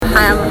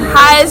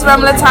it's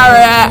Ramla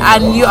Tara,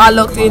 and you are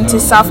locked into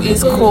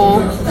Southeast Cool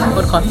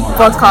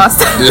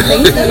Podcast.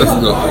 Thank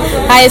you.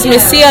 Hi, it's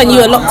Miss Sia, and you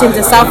are locked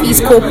into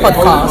Southeast Cool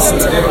Podcast.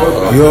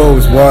 Yo,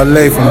 it's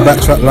Wale from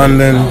Backtrack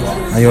London,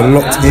 and you're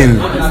locked in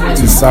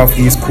to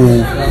Southeast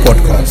Cool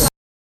Podcast.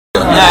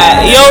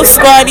 Yo,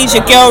 squad, it's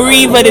your girl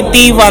Reva the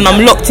Diva, and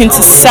I'm locked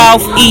into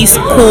Southeast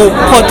Cool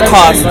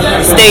Podcast.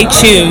 Stay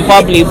tuned,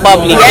 bubbly.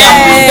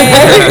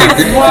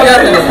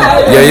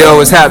 Yo,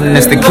 what's happening?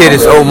 It's the kid,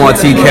 it's Omar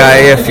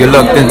TKIF. You're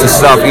locked into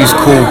Southeast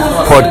Cool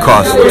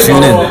Podcast.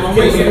 Tune in.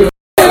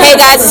 Hey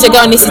guys, it's your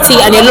girl Nissy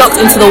T, and you're locked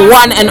into the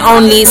one and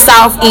only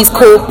Southeast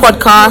Cool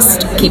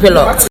Podcast. Keep it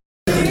locked.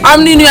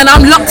 I'm Nunu, and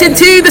I'm locked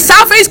into the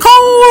Southeast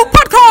Cool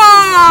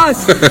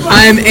Podcast.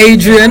 I am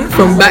Adrian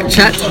from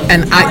Backchat,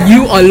 and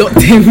you are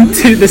locked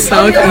into the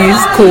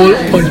Southeast Cool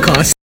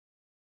Podcast.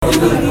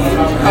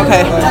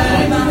 Okay.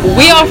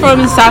 We are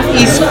from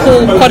Southeast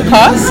Cool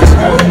Podcast,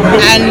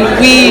 and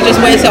we just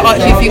wanted to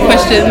ask you a few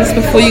questions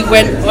before you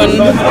went on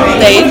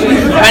stage.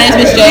 My name is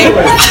Miss J.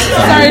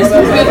 Sorry,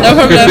 no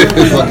problem.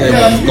 It's okay,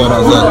 man. It's going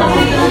outside.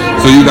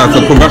 So you guys, so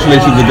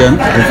congratulations again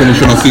on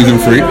finishing on season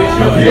 3.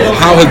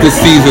 How has this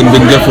season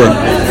been different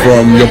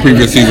from your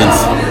previous seasons?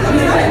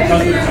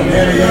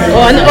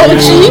 Oh, an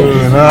OG?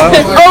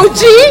 OG?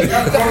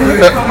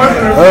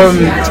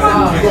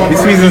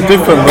 This season's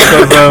different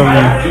because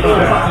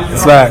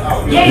it's like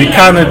we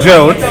kind of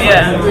gelled.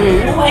 Yeah.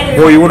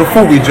 Well, you would have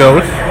thought we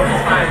gelled,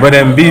 but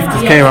then beef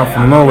just came out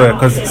from nowhere.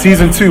 Because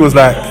season 2 was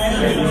like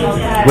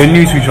we're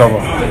new to each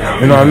other.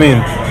 You know what I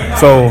mean?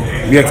 So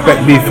we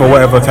expect beef or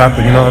whatever to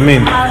happen. You know what I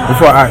mean?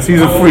 Before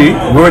season 3, we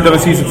already done a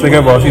season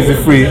together. Season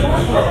 3,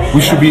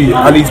 we should be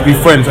at least be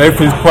friends.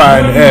 Everything's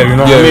quiet in the air. You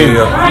know what I mean?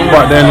 Yeah.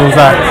 But then it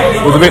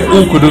was a bit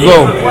awkward as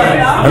well.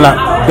 And like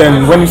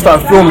then when we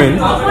started filming,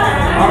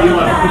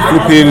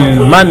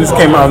 flipping man just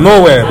came out of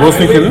nowhere. I was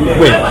thinking,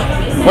 wait,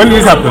 when did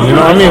this happen? You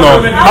know what I mean?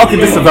 Or how could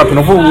this have happened?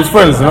 I thought we was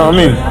friends. You know what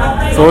I mean?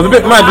 So it was a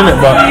bit mad, didn't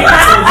it? But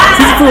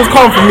season 2 was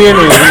calm for me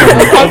anyway. It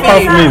was calm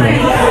for me, man.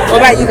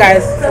 What about you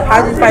guys? How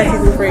did you find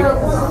season 3?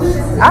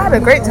 I had a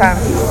great time.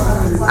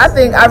 I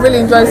think I really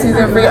enjoyed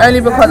season 3 only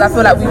because I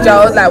feel like we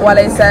gelled, like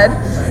Wale said,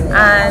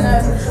 and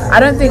I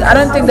don't think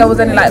there was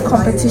any like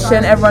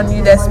competition. Everyone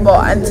knew their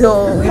spot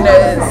until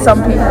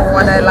some people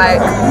want to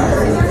like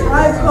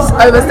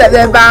overstep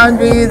their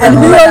boundaries. And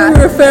who are you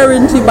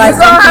referring to by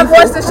some people? I've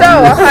watched the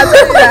show. I can't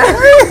tell you that.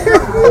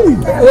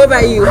 What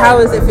about you? How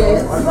was it for you?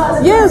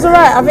 Yeah, it was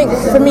alright. I think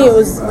for me it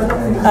was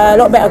a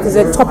lot better because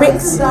the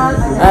topics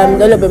they're a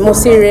little bit more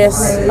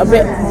serious, a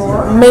bit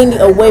mainly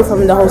away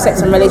from the whole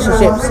sex and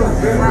relationships,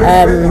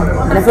 and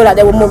I feel like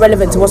they were more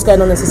relevant to what's going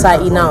on in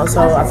society now.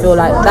 So I feel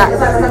like that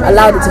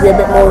allowed it to be a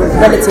bit more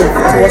relative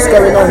to what's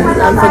going on,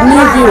 and for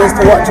new viewers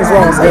to watch as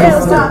well. So yeah, it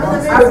was good.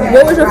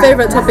 What was your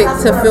favourite topic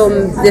to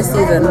film this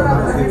season,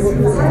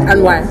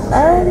 and why?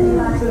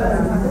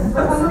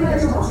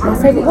 My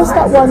favourite, what's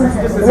that one?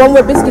 The one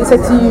where Biscuit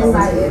said to you,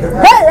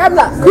 "Hey,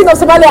 Ramla, Queen of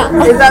Somalia."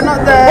 Is that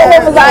not the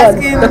what was that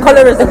one? The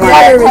colorism one.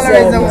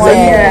 Colorism one.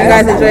 You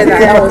guys enjoyed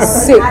that? That was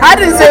sick. I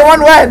didn't say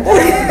one word.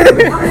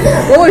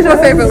 What was your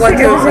favourite one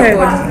to record?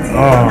 I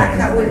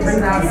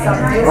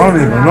don't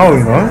even know,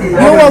 you know.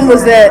 Your one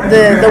was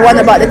the one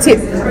about the tip.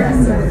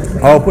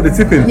 Oh, put the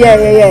tip in.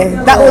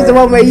 Yeah. That was the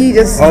one where you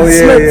just smoked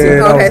it.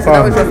 Okay, so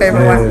that was your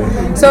favourite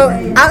one. So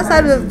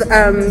outside of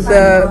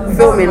the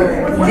filming,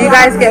 do you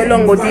guys get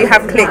along or do you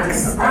have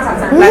cliques?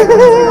 Like,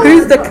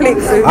 who's the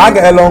cliques? I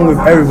get along with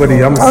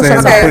everybody. I'm saying.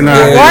 Okay.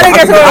 I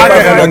get along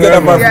with I get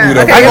that vibe from you,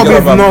 though. I got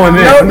beef with no one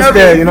there. I'm just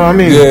there. You know what I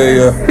mean?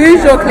 Yeah.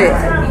 Who's your clique?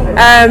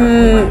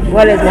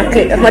 What is my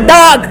clique? That's my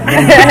dog.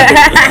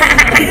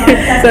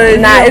 So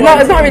it's not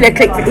really a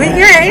clique.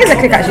 Yeah, it is a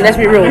clique actually. Let's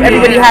be real.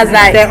 Everybody has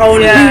like their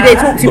own who they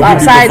talk to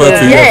outside of. of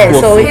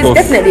course, So of it's course.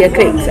 definitely a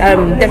clique.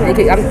 Definitely a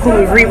clique. I'm cool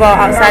with Reva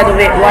outside of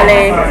it.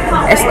 Wale,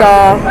 Esther.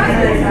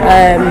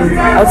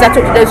 I would say I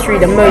talk to those 3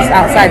 the most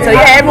outside. So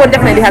yeah, everyone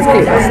definitely has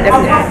cliques.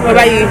 Definitely. What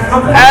about you?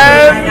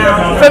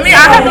 For me,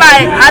 I have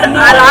like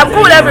I'm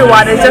cool with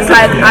everyone. It's just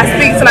like I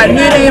speak to like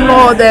Nuni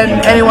more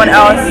than anyone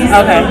else.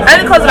 Okay.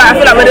 Only because like I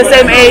feel like we're the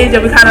same age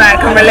and we kind of like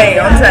can relate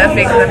on certain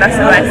things, and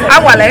that's like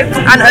I'm Wale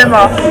and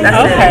Omar.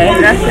 That's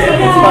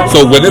it.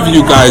 So whenever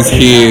you guys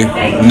hear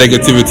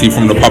negativity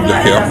from the public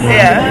here,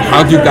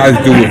 how do you guys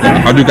deal with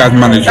that? How do you guys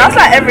manage That's it?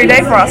 like every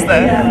day for us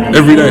though.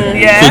 Every day?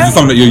 Yeah. So is it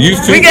something that you're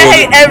used to? We get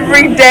hate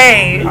every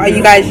day. Are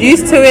you guys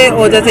used to it,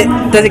 or does it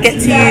get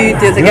to you?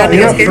 Does it get under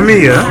your For skin?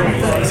 me,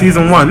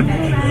 season 1,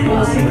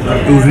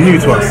 it was new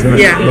to us,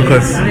 Yeah.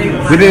 because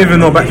we didn't even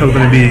know Backtrack was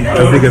going to be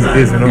as big as it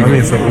is, you know what I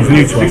mean? So it was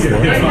new to us,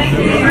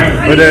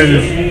 But then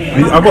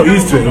I got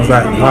used to it. It was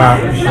like,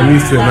 I'm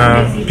used to it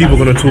now. People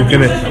are going to talk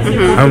in it.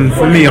 And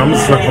for me, I'm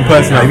just like a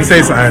person, like, if you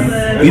say something,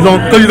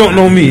 you don't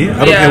know me.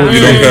 I don't care what you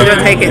You say.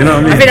 don't take it. You know what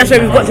I mean? I think that's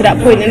where we've got to that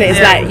point, innit?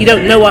 It's like you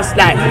don't know us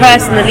like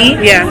personally,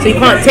 so you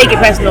can't take it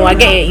personal. I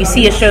get it. You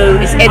see a show,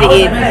 it's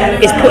edited,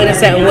 it's put in a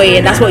certain way,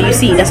 and that's what you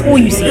see. That's all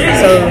you see.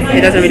 So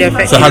it doesn't really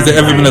affect So you. has there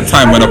ever been a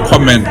time when a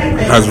comment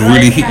has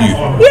really hit you?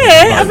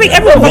 Yeah, I think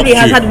everyone probably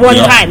has had one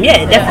Yeah. time.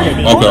 Yeah,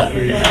 definitely.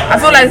 Okay. I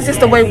feel like it's just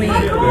the way we've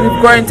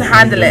grown to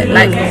handle it.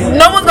 Like,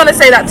 no one's gonna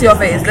say that to your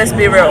face. Let's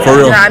be real. For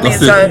real, You know what I mean?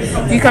 that's So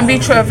it. you can be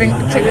Twitter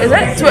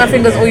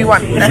fingers all you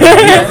want.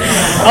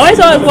 I always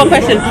ask one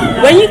question.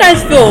 When you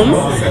guys film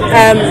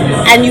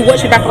and you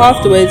watch it back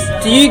afterwards,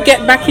 do you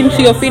get back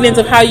into your feelings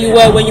of how you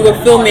were when you were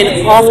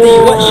filming after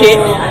you watch it?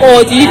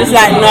 Or do you just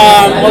like,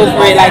 nah, I'm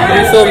over it, like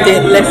we filmed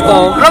it, let's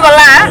go? I'm not gonna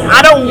lie,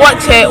 I don't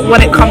watch it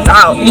when it comes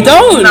out. You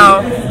don't?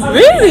 No.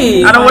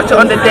 Really? I don't watch it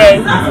on the day.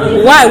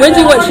 Why? When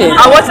do you watch it?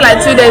 I watch it like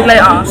 2 days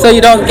later. So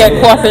you don't get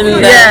caught up in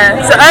the... Yeah,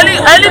 so only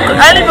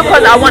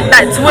because I want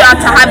that Twitter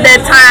to have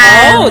their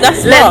time. Oh,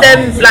 that's let smart.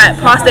 them like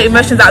pass their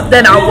emotions out.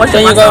 Then I'll watch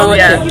Then it you go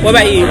myself. and watch it. What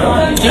about you?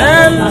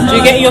 Do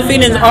you get your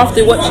feelings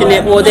after watching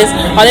it, or are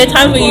there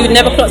times where you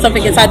never clock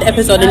something inside the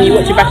episode and you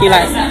watch it back and you're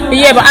like,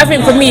 yeah? But I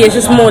think for me it's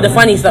just more the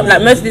funny stuff.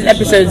 Like most of these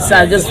episodes,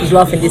 I just was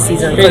laughing this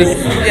season. Really?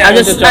 Yeah, I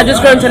just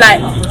grown to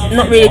like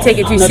not really take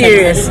it too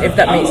serious, if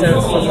that makes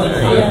sense.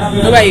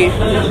 What about you?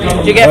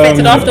 Do you get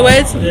affected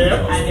afterwards?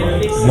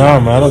 Nah,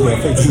 man, I don't get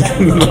affected.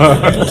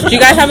 Do you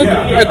guys have a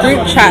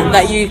group chat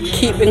that you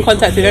keep in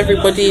contact with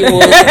everybody, or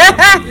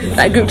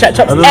like group chat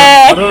chops?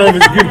 I don't know if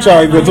it's a group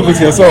chat, you're talking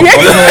to yourself. I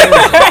don't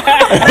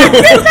know.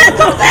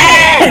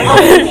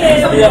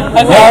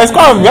 Yeah, it's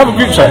calm. We have a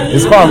group chat.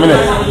 It's calm, innit?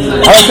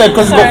 I said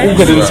because it got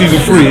awkward in season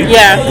 3.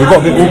 Yeah. We got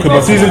a bit awkward,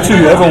 but season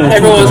 2, everyone was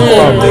talking. It was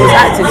calm.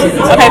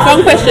 Okay,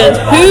 fun questions.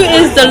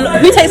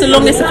 Who takes the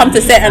longest to come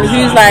to set, and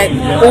who's like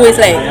always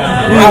late?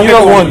 You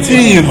don't want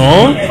tea, you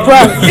know?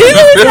 Who's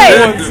always late?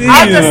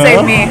 I'll just say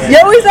me.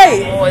 You're always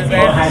late. Always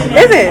there.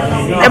 Is it?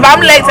 Yeah, but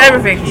I'm late to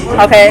everything.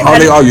 Okay. How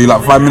late are you?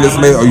 Like 5 minutes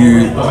late? Are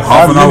you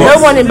half an hour? No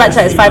one in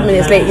Backchat is 5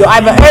 minutes late. You're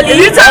either early, If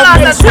you tell us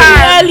the extremely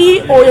time.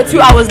 early, or you're 2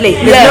 hours late.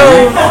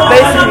 There's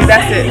Basically,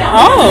 that's it.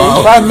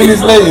 Oh. 5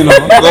 minutes late, you know?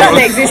 That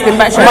doesn't exist in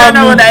Backchat. I don't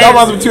know what that That is.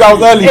 must be 2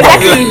 hours early. 5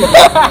 minutes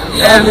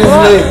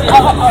late.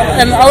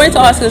 I wanted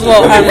to ask as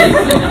well,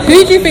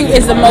 who do you think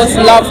is the most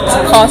loved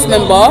cast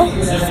member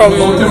from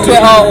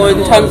Twitter, or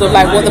in terms of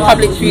like what the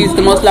public views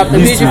the most loved,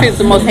 and who do you think is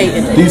the most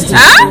hated? These two.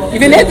 You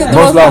think they're the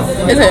Most most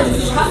loved. Is it?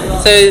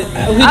 So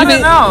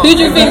who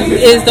do you think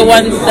is the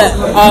ones that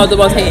are the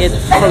most hated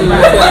from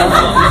Twitter?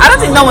 I don't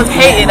think no one's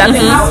hated. I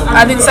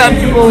think certain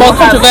people More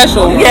have-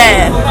 controversial.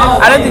 Yeah,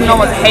 I don't think no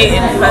one's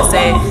hated per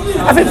se.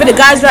 I think for the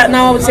guys right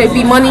now, I would say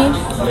B Money.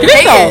 You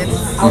think Hated.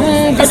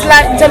 Just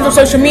like in terms of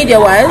social media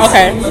wise.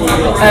 Okay.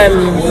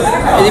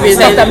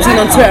 Stuff that I'm seeing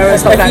on Twitter and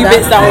stuff like that.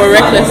 Bits that were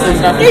reckless and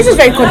stuff. He's just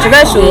very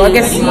controversial. I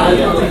guess.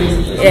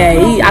 Yeah,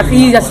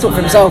 he has to talk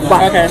for himself,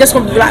 but just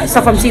from like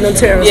stuff I'm seeing on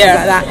Twitter and stuff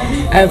like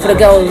that. For the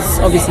girls,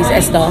 obviously it's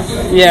Esther.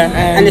 Yeah.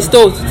 And it's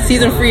still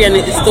season 3 and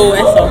it's still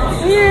Esther.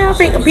 Yeah, I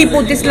think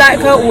people dislike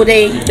her or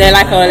they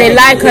like her. They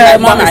like her,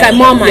 but it's like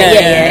Marmite.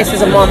 Yeah. It's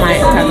just a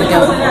Marmite type of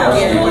girl.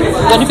 Yeah.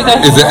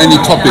 Is there any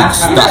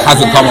topics that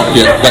hasn't come up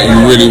yet that you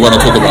really want to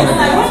talk about?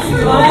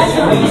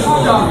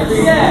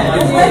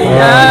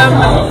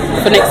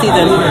 For next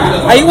season,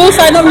 are you all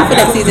signed up for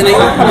next season? Are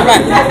you all coming back?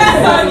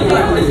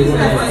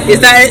 Is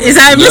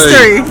that a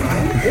mystery?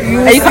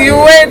 You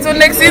wait until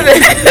next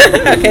season.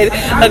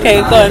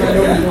 okay, go on.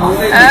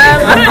 I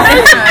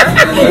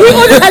don't know. We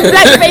all just had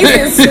black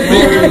faces.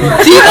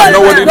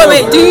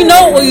 Do you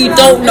know or you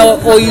don't know,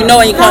 or you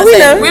know and you can't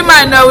say? We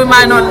might know, we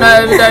might not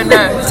know, we don't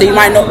know. So you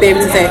might not be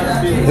able to say.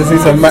 This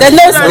is a match. There's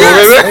no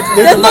schemes.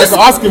 There's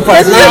no asking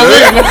price.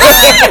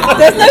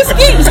 There's no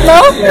schemes, no.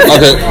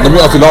 Okay, let me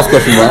ask you the last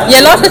question, right?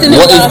 Yeah, last question.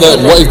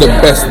 What is the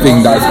best thing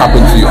that has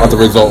happened to you as a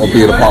result of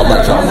being a part of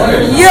Backchat?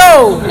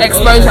 Yo,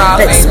 exposure.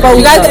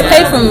 You guys get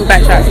paid from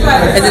Backchat?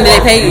 As in, do they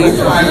pay you,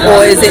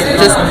 or is it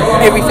just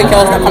everything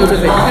else that comes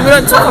with it? We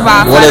don't talk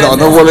about Wallet or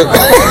no wallet?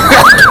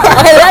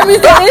 Okay, that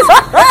means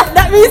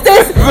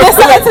there's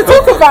something to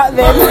talk about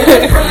then.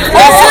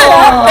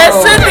 There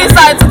should be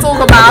something to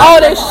talk about.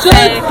 Oh, there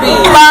should be.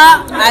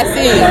 But I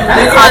see.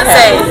 we can't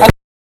say.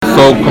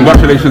 So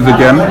congratulations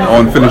again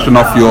on finishing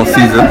off your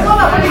season.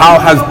 How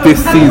has this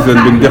season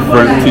been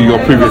different to your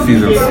previous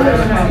seasons?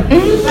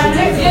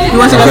 You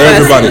want to go first?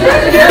 Everybody.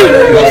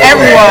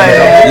 Everyone.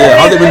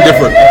 Yeah, how's it been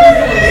different?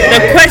 The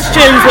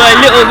questions were a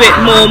little bit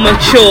more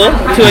mature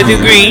to a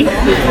degree.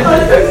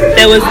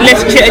 There was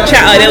less chitter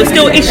chatter. There were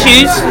still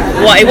issues,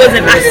 but it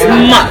wasn't as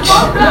much.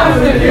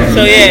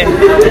 So yeah.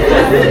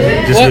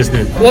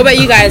 What about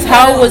you guys?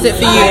 How was it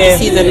for you this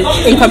season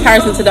in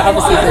comparison to the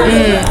other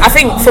seasons? I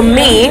think for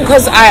me,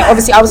 because I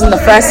was in the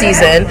first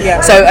season,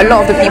 so a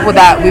lot of the people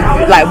that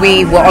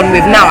we were on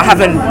with now I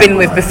haven't been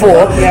with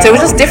before, so it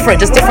was just different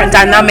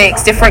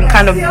dynamics, different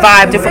kind of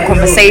vibe, different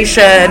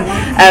conversation.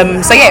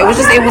 So yeah,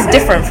 it was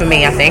different for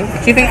me, I think.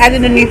 Do you think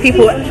adding the new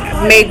people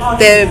made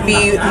there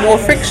be more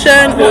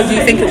friction, or do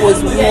you think it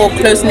was more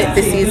close knit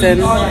this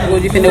season, or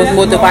do you think there was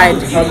more divide?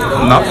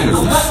 Nothing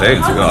was the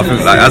same. I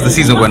think like as the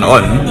season went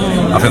on,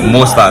 I think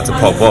more started to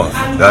pop off.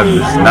 That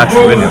was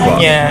natural, innit?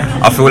 But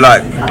I feel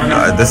like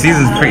the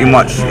season's pretty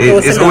much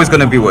it's always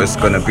going to be what it's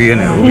going to be,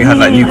 innit? We had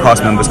like new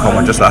cast members come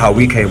on, just like how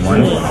we came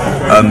on.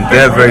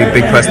 They're very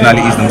big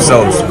personalities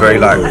themselves, very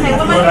like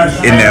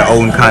in their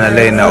own kind of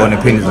lane, their own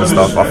opinions and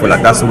stuff. I feel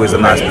like that's always a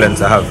nice blend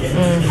to have.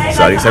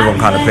 So at least everyone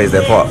kind of plays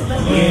their part.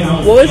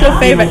 What was your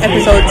favourite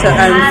episode to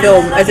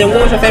film? As in,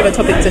 what was your favourite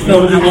topic to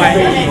film and why?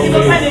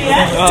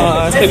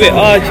 It's a bit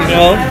hard, you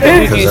know.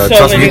 Because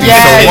trust me, so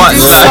much.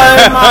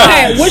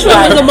 Okay, which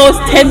one was the most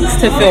tense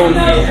to film?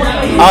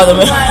 Oh, the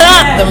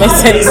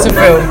most tense to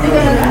film.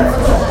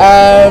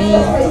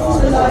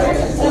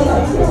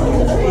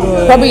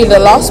 Probably the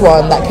last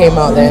one that came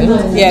out then.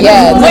 Not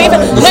even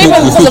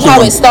because of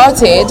how it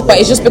started, but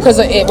it's just because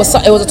it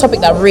was a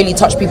topic that really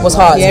touched people's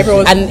hearts,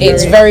 and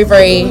it's very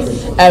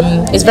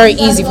it's very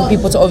easy for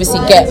people to obviously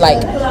get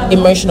like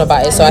emotional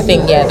about it. So I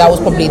think that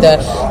was probably the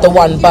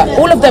one. But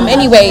all of them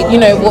anyway, you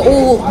know, we're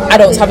all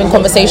adults having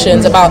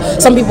conversations about.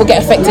 Some people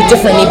get affected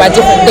differently by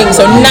different things,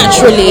 so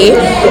naturally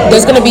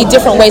there's going to be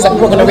different ways that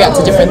people are going to react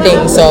to different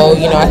things. So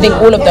you know, I think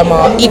all of them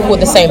are equal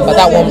the same, but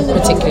that one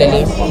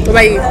particularly. What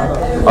about you?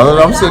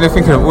 I'm sitting there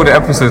thinking of all the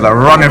episodes, like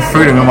running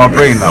through them in my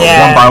brain, like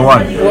one by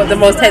one. What the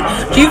most tense?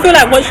 Do you feel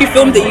like once you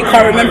filmed it, you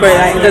can't remember it?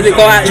 Like, does it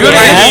go out? Do you know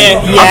what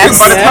I mean? I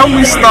think by the time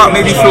we start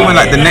maybe filming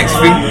like the next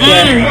thing,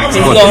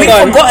 We've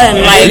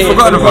forgotten, like. We've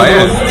forgotten about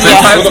it. So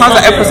sometimes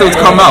the episodes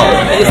come out,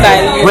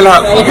 we're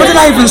like, what did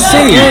I even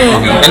say?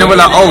 And then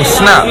we're like, oh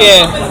snap.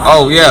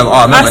 Oh yeah,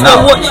 I remember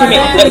now. Watching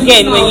it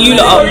again when you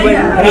lot up,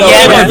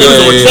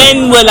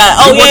 then we're like,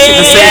 oh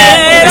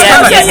It's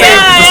kind of like the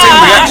same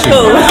reaction.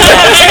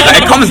 Like,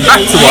 it comes back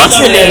to us,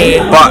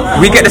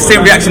 but we get the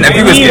same reaction that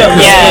viewers get.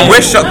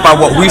 We're shocked by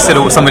what we said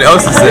or what somebody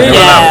else has said.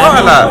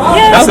 We're like,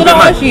 that's a bit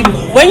mad.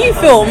 When you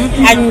film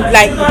and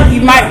like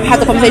you might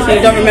have the conversation,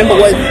 you don't remember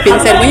what's been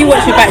said. When you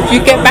watch it back, do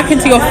you get back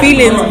into your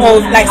feelings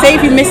of like, say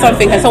if you miss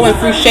something and someone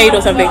threw shade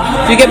or something,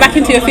 do you get back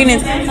into your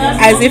feelings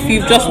as if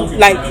you've just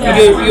like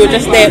you're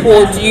just there,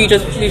 or do you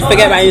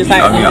forget about it? It's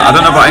like, I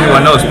don't know about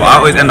anyone else, but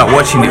I always end up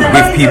watching it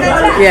with people.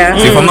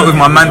 So if I'm not with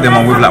my man, then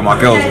I'm with like my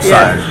girls or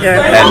something.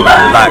 And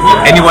like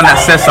anyone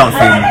that says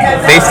something,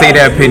 they say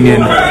their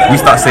opinion,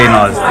 we start saying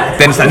ours.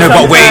 Then it's like, no,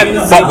 but wait.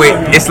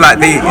 It's like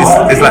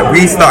it's like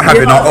we start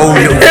having our own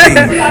little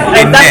thing.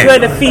 and that's where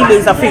the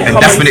feelings I think and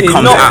that's when it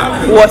comes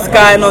out. What's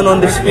going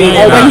on the screen,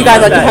 or when you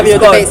guys are just having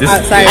your debates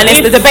outside, and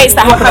it's the debates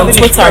that happen on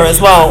Twitter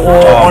as well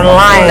or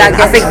online.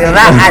 I think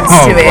that adds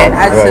to it.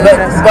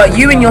 But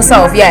you and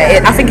yourself,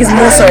 I think it's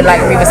more so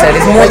like Riva said,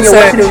 it's more so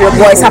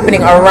what is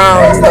happening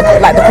around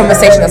the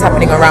conversation that's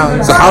happening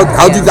around. So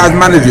how do you guys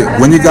manage it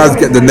when you guys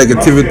get the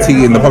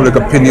negativity and the public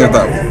opinion?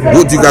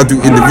 What do you guys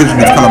do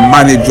individually to kind of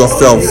manage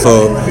yourself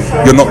so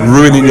you're not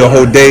ruining your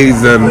whole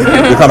days and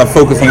you're kind of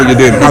focused on what you're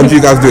doing? How do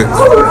you guys do it?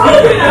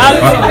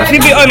 To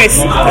be honest,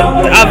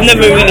 I've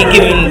never really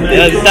given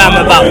a damn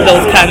about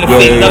those kind of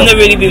things. I've never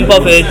really been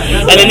bothered.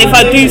 And then if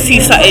I do see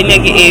something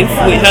negative,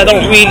 which I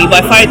don't really,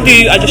 but if I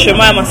do, I just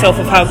remind myself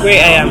of how great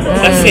I am.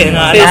 That's it. And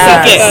I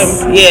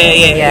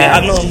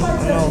know.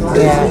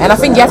 And I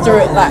think you have to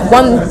like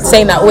one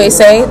saying that I always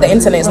say, the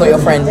internet is not your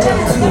friend.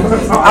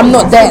 I'm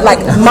not there, like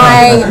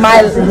my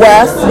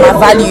worth, my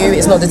value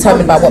is not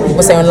determined by what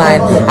people say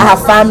online. I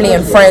have family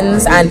and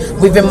friends, and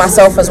within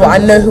myself as well. I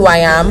know who I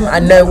am, I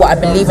know what I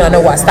believe, and I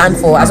know what I stand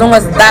for. As long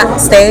as that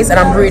stays and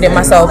I'm rooted in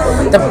myself,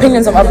 the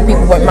opinions of other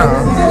people won't matter,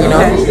 you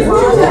know.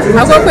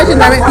 I've got a question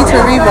directly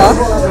to Riva.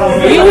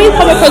 You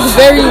come across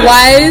very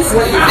wise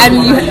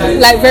and you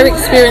like very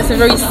experienced and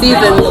very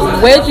seasoned.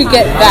 Where'd you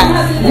get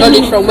that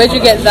knowledge from? Where'd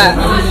you get that?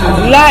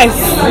 Life,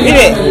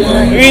 innit?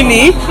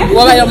 Really?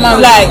 What about your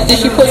mum? Like, did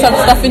she put some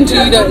stuff into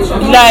you that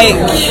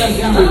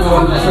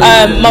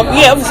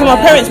obviously my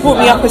parents brought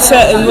me up a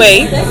certain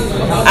way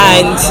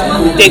and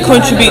they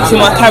contribute to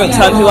my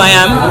character and who I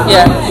am.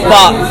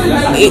 But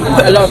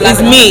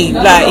it's me.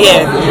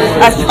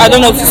 I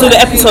don't know if you saw the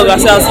episode where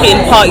I said I was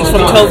hitting parties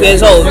from 12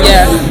 years old.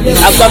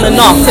 I've done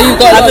enough.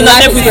 So I've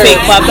done everything,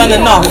 but I've done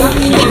enough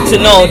to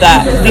know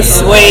that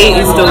this way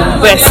is the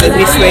best and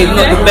this way is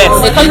not the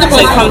best. It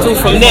comes all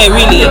from there,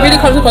 really. It really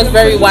comes across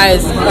very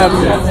wise.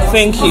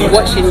 Thank you.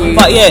 Watching you.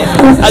 But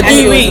I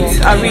do read.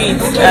 I read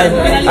and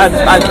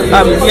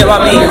you know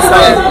what I mean? So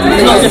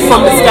it's not just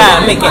from the sky,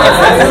 I make it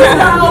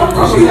effort.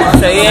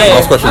 So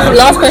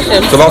Last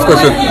question. So last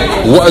question.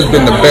 What has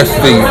been the best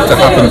thing to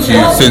happen to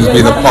you since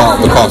being a part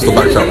of the cast of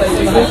Backchat?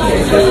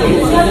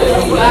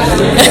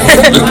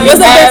 What's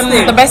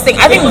the best thing?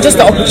 I think just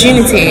the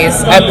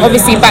opportunities.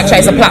 Obviously Backchat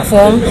is a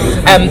platform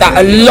that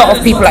a lot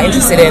of people are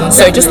interested in,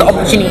 so just the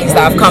opportunities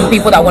that have come,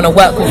 people that want to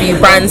work with you,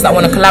 brands that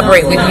want to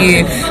collaborate with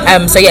you,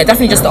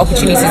 definitely just the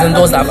opportunities and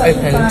doors that have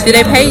opened. Do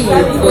they pay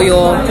you for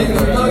your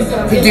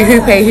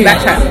who pay who?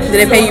 Backchat. Do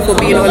they pay you for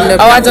being on the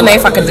I don't know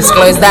if I can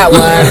disclose that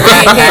one.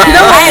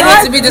 I ain't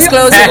need to be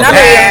disclosing.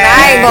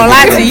 I ain't gonna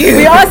lie to you.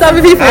 We asked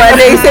other people and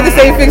they said the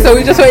same thing, so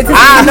we just wanted to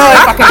I don't know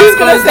if I can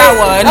disclose that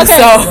one.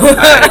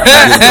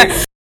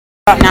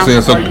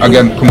 So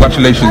again,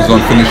 congratulations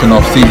on finishing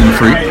off season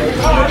 3.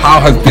 how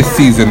has this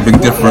season been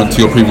different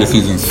to your previous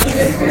seasons?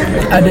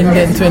 I didn't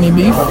get into any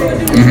beef.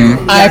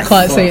 I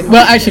can't say it.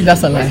 Well, actually,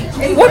 that's a lie.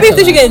 What beef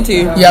did you get into?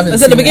 You haven't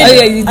That's at the seen beginning.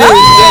 it. Yeah, you did.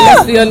 Yeah,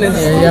 let's be honest.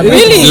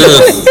 Really?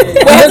 Yes.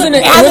 Wasn't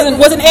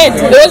aired.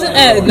 It wasn't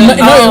aired. No,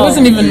 it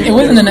wasn't even. It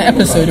wasn't in an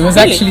episode. It was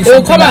actually It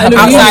will something come out in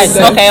that the happened reviews.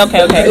 outside. Okay.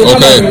 Okay.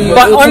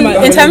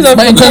 But in terms of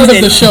But in terms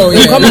of the show, it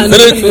will come out in the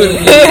reviews.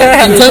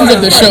 in terms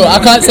of the show, I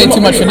can't say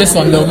too much for this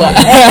one though. But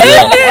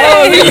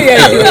Oh, really?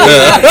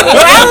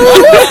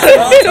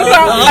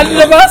 Under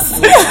the bus.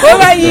 What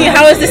about you?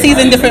 How is the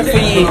season different for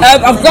you?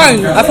 I've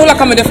grown. I feel like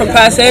I'm a different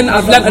person.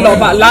 I've learnt a lot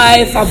about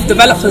life. I've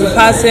developed as a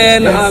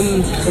person.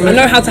 I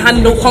know how to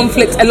handle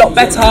conflict a lot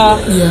better.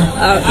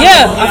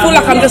 I feel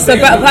like I'm just a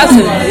better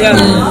person.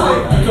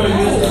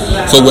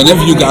 So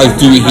whenever you guys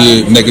do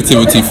hear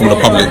negativity from the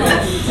public,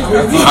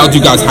 how do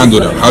you guys handle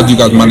that? How do you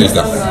guys manage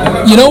that?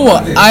 you know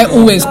what? I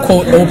always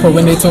quote Oprah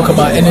when they talk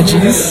about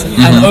energies,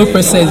 and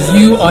Oprah says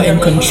you are in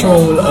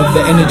control of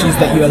the energies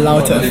that you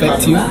allow to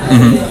affect you.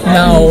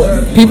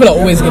 Now, people are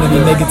always going to be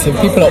negative.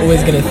 People are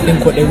always going to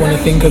think what they want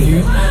to think of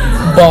you.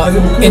 But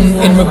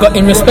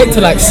in respect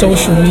to like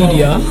social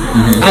media,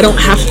 I don't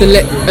have to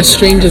let a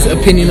stranger's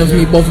opinion of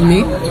me bother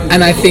me.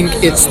 And I think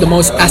it's the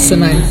most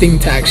asinine thing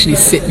to actually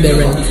sit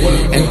there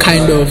and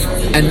kind of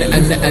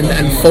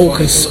and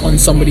focus on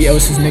somebody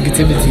else's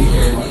negativity,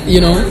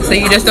 you know. So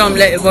you just don't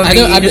let it bother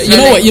you.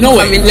 You know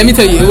what? Let me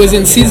tell you, it was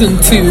in season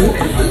 2.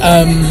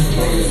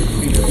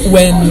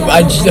 When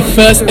the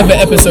first ever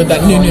episode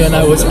that Nunu and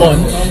I was on,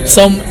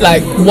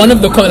 one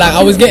of the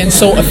I was getting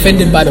so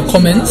offended by the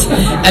comments,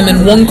 and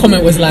then one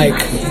comment was like,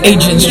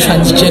 Adrian's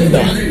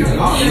transgender.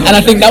 And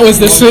I think that was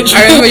the switch.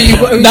 I remember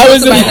that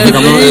was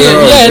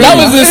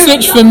the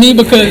switch for me,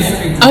 because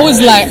I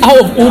was like,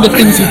 out of all the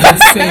things you can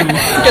say,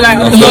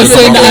 you're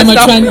saying that I'm a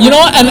trans, you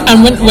know.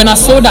 And when I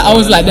saw that, I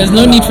was like, there's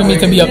no need for me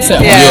to be upset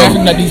about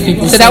everything that these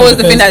people. So that was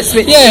the thing that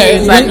switched.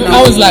 Yeah,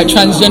 I was like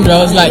transgender. I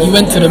was like, you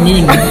went to the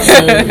moon.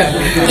 So.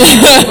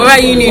 What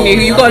about you, Nunu?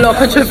 You've got a lot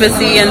of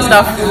controversy and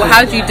stuff.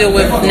 How do you deal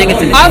with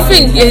negativity? I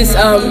think is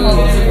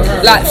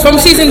like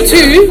from season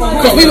 2,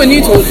 because we were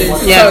new to all this,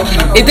 so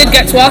it did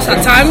get to us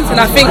at times. And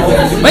I think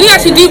when you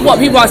actually deep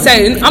what people are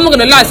saying, I'm not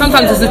gonna lie,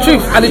 sometimes it's the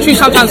truth, and the truth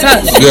sometimes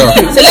hurts.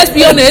 So let's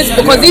be honest,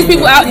 because these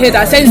people out here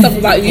that are saying stuff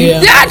about you,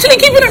 they're actually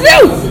keeping it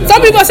real.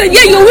 Some people are saying,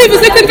 yeah, your weave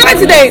is looking dry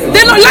today.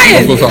 They're not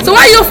lying. So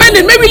why are you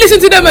offended? Maybe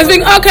listen to them and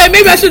think, okay,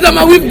 maybe I should have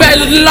done my weave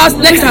better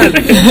next time.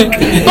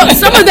 But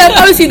some of them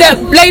obviously they're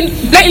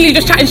blatantly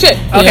just chatting shit.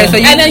 Okay, so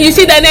and then you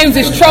see their names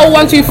is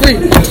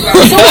Troll123.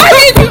 So why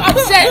are you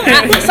upset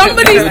at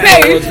somebody's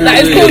page that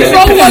is called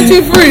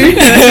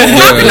Troll123?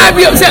 How can I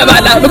be upset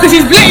about that? Because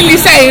he's blatantly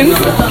saying,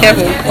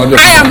 careful,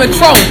 I am a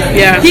troll.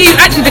 He's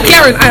actually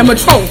declaring I am a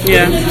troll.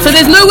 So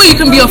there's no way you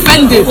can be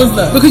offended,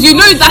 because you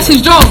know that's his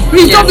job.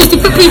 His job is to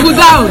put people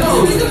down.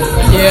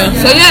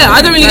 So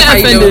I don't really get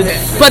offended.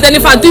 But then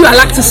if I do, I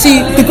like to see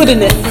the good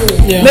in it.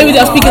 Maybe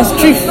they're speaking the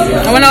truth.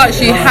 I want to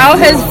ask you, how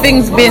has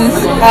things been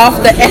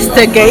after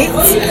Esther Gate,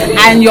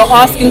 and you're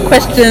asking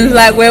questions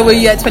like, where were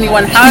you at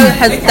 21? How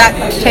has that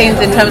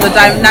changed in terms of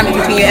dynamic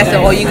between you and Esther,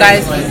 or you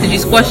guys, did you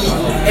squash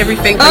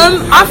everything?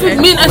 I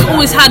think me and Esther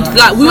always had,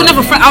 like, we were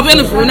never friends. I'll be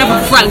honest, we were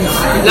never friends.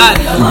 Like,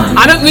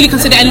 I don't really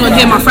consider anyone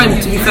here my friend,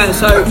 to be fair.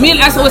 So me and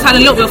Esther always had a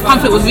little bit of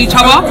conflict with each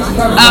other.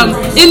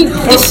 In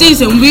this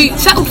season, we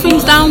settled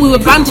things down. We were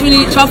bantering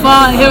each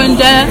other here and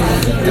there.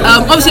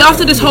 Obviously,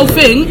 after this whole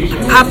thing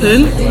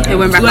happened, it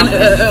went back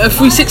a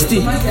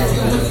 360.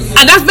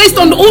 And that's based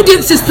on the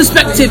audience's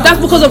perspective. That's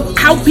because of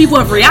how people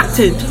have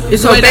reacted.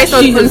 So based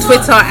on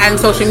Twitter and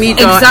social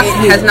media,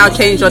 it has now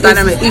changed your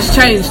dynamic. It's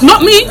changed.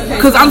 Not me,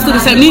 because I'm still the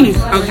same Nunu.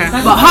 Okay.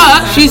 But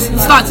her, she's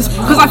started to,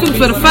 because I think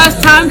for the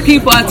first time,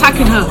 people are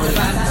attacking her.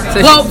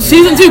 Well,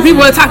 season 2,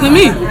 people are attacking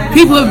me.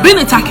 People have been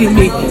attacking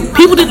me.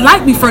 People didn't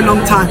like me for a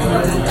long time.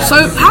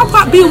 So how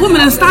about be a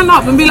woman and stand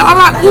up and be like,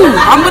 alright, cool,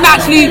 I'm gonna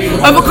actually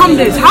overcome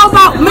this. How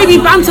about maybe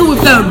banter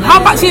with them?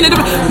 How about seeing it?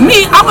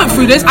 Me, I went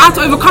through this, I had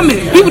to overcome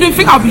it. People didn't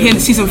think I'd be here in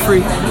season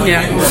 3.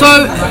 So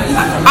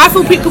I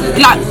feel people,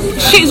 like,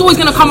 shit is always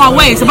gonna come our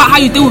way. It's about how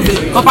you deal with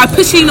it. But by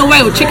pushing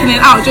away or chickening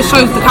out, it just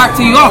shows the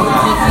character you are.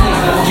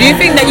 Do you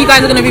think that you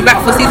guys are gonna be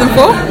back for season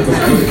 4?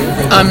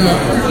 I'm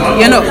not.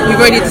 You're not? We've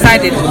already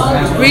decided.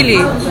 Really?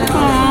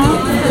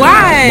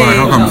 Why?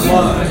 How comes?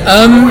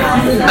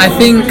 I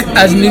think,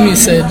 as Nunu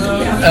said,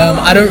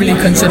 I don't really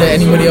consider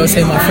anybody else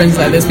here my friends.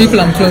 Like, there's people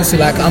I'm close to.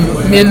 Like,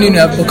 me and Nunu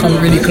have become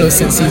really close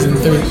since season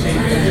 3.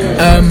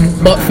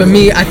 But for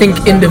me, I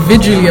think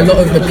individually, a lot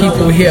of the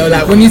people here,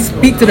 like, when you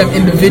speak to them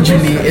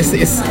individually, it's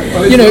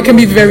you know, it can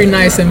be very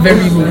nice and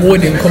very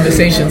rewarding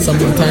conversation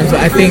sometimes. But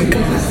I think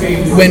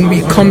when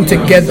we come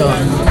together,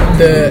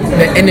 the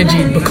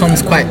energy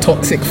becomes quite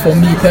toxic for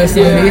me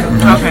personally.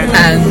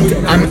 And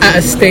I'm at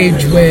a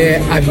stage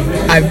where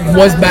I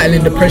was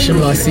battling depression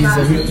last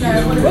season,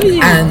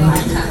 and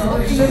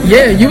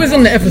Yeah, you was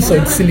in the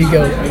episode, silly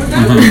girl.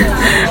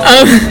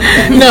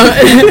 No,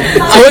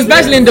 I was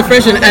battling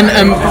depression,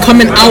 and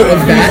coming out of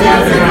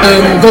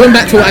that, going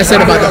back to what I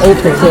said about the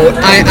Oprah quote,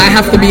 I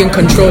have to be in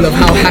control of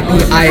how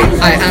happy I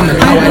am and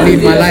how I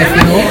live my life,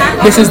 you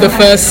know. This is the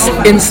first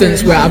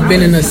instance where I've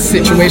been in a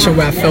situation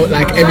where I felt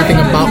like everything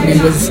about me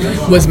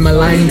was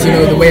maligned, you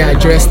know, the way I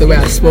dressed, the way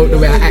I spoke, the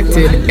way I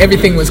acted,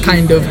 everything was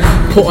kind of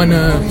put on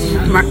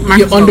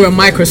under a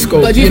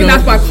microscope. But do you think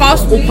that's by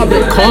caste or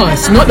public?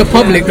 Caste, not the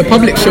public. The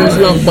public shows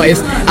love, but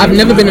I've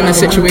never been in a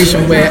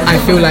situation where I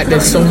feel like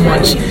there's so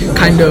much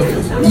kind of,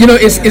 you know,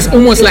 it's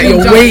almost like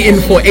you're waiting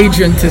for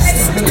Adrian to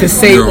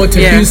say or to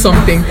do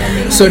something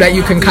so that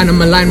you can kind of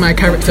malign my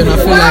character, and I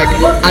feel like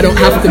I don't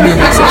have to be in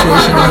that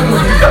situation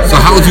anymore. So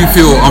how do you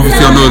feel?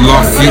 Obviously, I know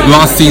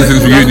last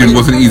season's reunion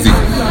wasn't easy.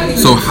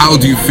 So how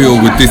do you feel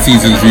with this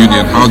season's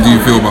reunion? How do you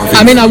feel about things?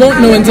 I mean, I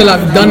won't know until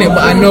I've done it,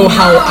 but I know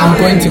how I'm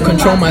going to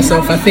control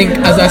myself. I think,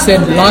 as I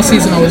said, last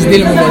season I was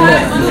dealing with a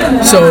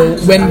lot. So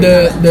when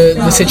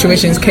the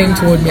situations came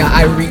toward me,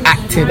 I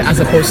reacted as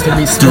opposed to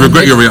responding. Do you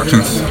regret your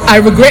reactions? I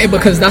regret it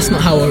because that's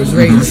not how I was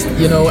raised,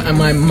 you know, and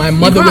my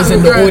mother was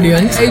in the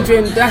audience.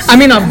 Adrian, I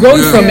mean, I've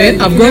grown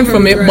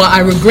from it, but I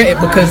regret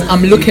it because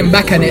I'm looking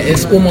back at it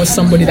as almost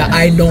somebody that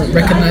I don't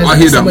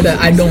recognize, somebody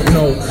that I don't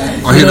know.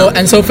 You know,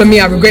 and so for me,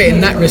 I regret it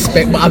in that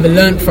respect, but I've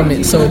learned from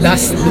it. So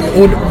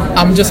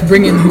I'm just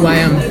bringing who I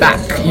am back,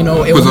 you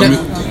know. It was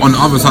on the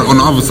other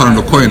side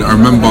of the coin, I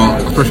remember,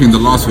 especially in the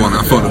last one,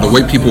 I felt that the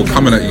way people were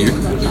coming at you,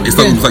 it's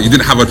almost like you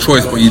didn't have a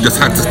choice, but you just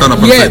had to stand up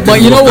and say,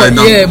 but you know what?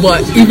 Yeah,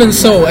 but even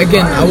so,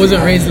 again, I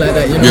wasn't raised like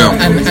that, you know.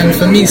 And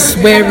for me,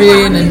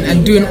 swearing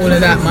and doing all of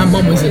that, my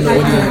mum was in the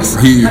audience.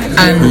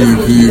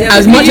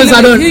 As much as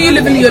I don't, who you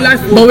living your life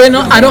for? But we're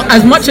not. I don't.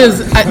 As much as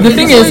the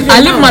thing is,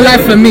 I live my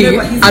life for me.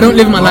 I don't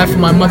live my life for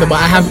my mother,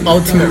 but I have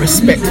ultimate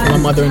respect for my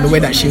mother and the way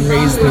that she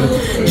raised me.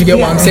 Do you get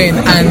what I'm saying?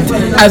 And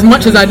as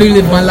much as I do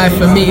live my life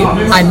for me,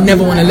 I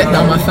never want to let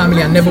down my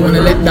family. I never want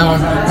to let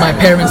down my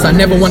parents. I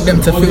never want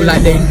them to feel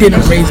like they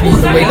didn't raise me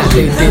the way that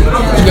they did.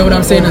 You get what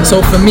I'm saying? And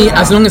so for me,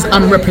 as long as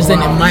I'm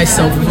representing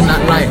myself in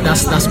that light,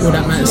 that's all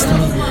that matters to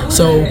me.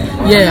 So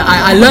yeah,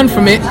 I learned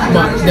from it,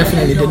 but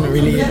definitely didn't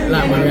really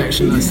like my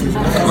reaction last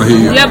season.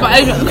 Yeah, but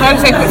can I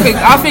say a quick thing?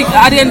 I think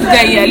at the end of the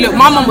day, look,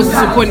 my mum was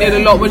disappointed a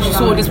lot when she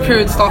saw this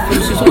period stuff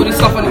and she saw all this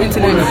stuff on the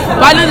internet.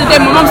 But at the end of the day,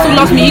 my mum still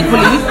loves me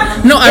equally.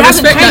 No, I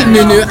respect that,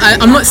 Nunu.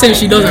 I'm not saying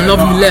she doesn't love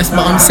you less,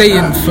 but I'm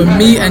saying for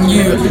me and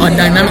you, our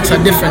dynamics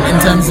are different in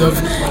terms of,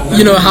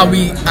 you know, how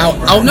we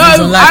outcomes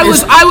on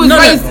life. I was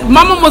raised.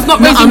 My mum was not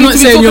raising me to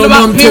be talking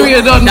about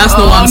period on. That's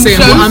not what I'm saying.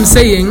 What I'm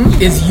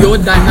saying is your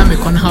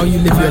dynamic on how you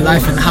live your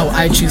life and how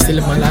I choose to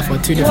live my life are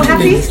two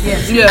different things.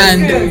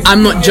 And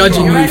I'm not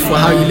judging you for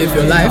how you live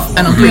your life,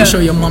 and I'm pretty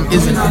sure your mum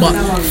isn't. But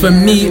for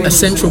me, a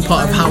central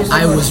part of how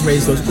I was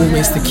raised was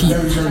always to keep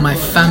my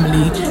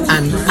family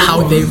and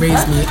how they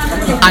raised me.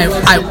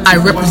 I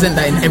represent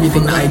that in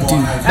everything that I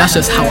do. That's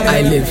just how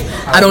I live.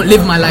 I don't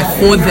live my life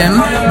for them,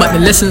 but the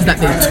lessons that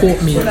they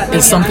taught me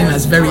is something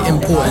that's very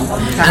important.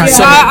 And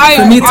so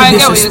for me to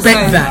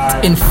disrespect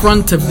that in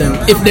front of them,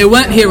 if they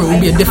weren't here, it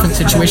would be a different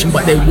situation,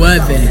 but they were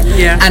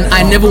there. And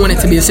I never want it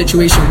to be a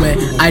situation where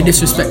I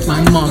disrespect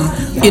my mum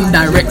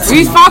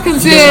indirectly. These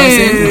Falcons here.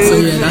 So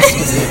yeah, that's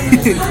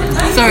just it.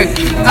 Sorry.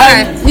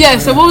 Yeah,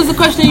 so what was the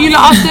question you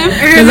asked him?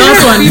 The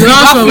last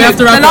one, we have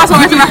to wrap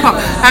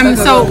up.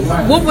 So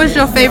what was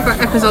your favourite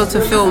episode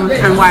to film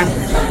and why?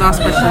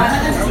 Last question.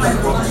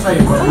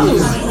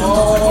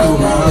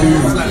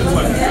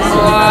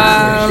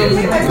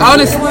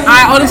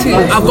 I honestly,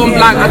 I've gone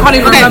blank. I can't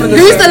even remember this.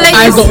 Who's the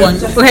latest? I've got one.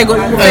 Okay, go.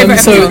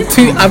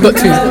 I've got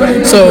two.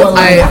 So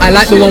I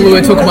like the one where we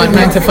were talking about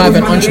 9 to 5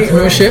 and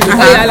entrepreneurship,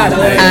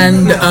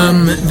 and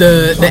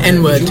the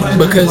N-word,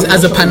 because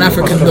as a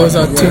Pan-African, those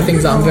are two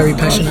things that I'm very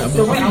passionate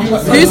about.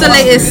 Who's the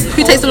latest?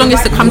 Who takes the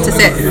longest to come to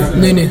set?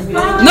 Nunu.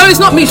 No, it's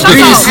not me. Shut up.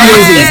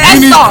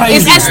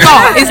 It's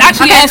S-Star. It's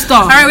actually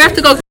S-Star. Alright, we have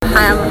to go.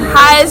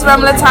 Hi, it's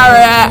Ramla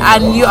Tara,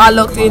 and you are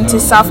locked into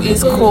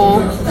Southeast Cool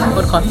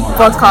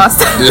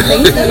Podcast.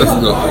 Thank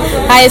you.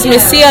 Hi, it's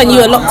Miss Sia, and you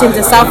are locked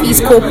into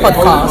Southeast Cool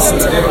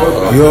Podcast.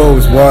 Yo,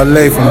 it's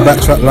Wale from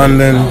Backtrack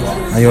London,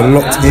 and you're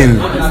locked in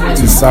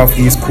to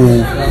Southeast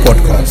Cool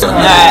Podcast.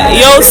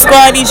 Yo,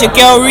 squad, it's your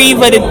girl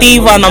Reva the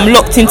Diva, and I'm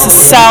locked into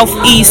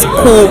Southeast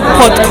Cool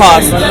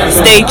Podcast.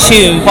 Stay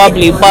tuned,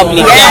 bubbly.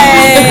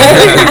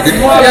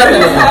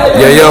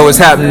 Yo, what's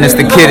happening? It's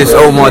the kid, it's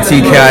Omar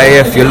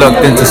TKIF. You're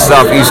locked into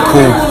Southeast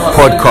Cool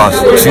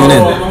Podcast. Tune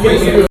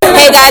in.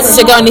 Hey guys, it's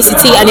your girl Nisi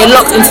T, and you're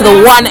locked into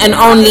the one and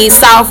only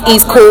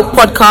Southeast Cool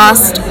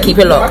Podcast. Keep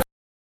it locked.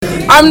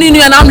 I'm Nunu,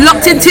 and I'm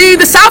locked into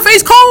the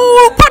Southeast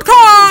Cool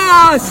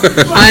Podcast.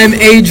 I'm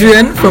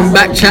Adrian from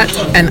Backchat,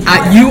 and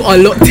you are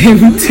locked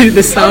into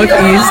the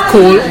Southeast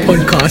Cool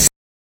Podcast.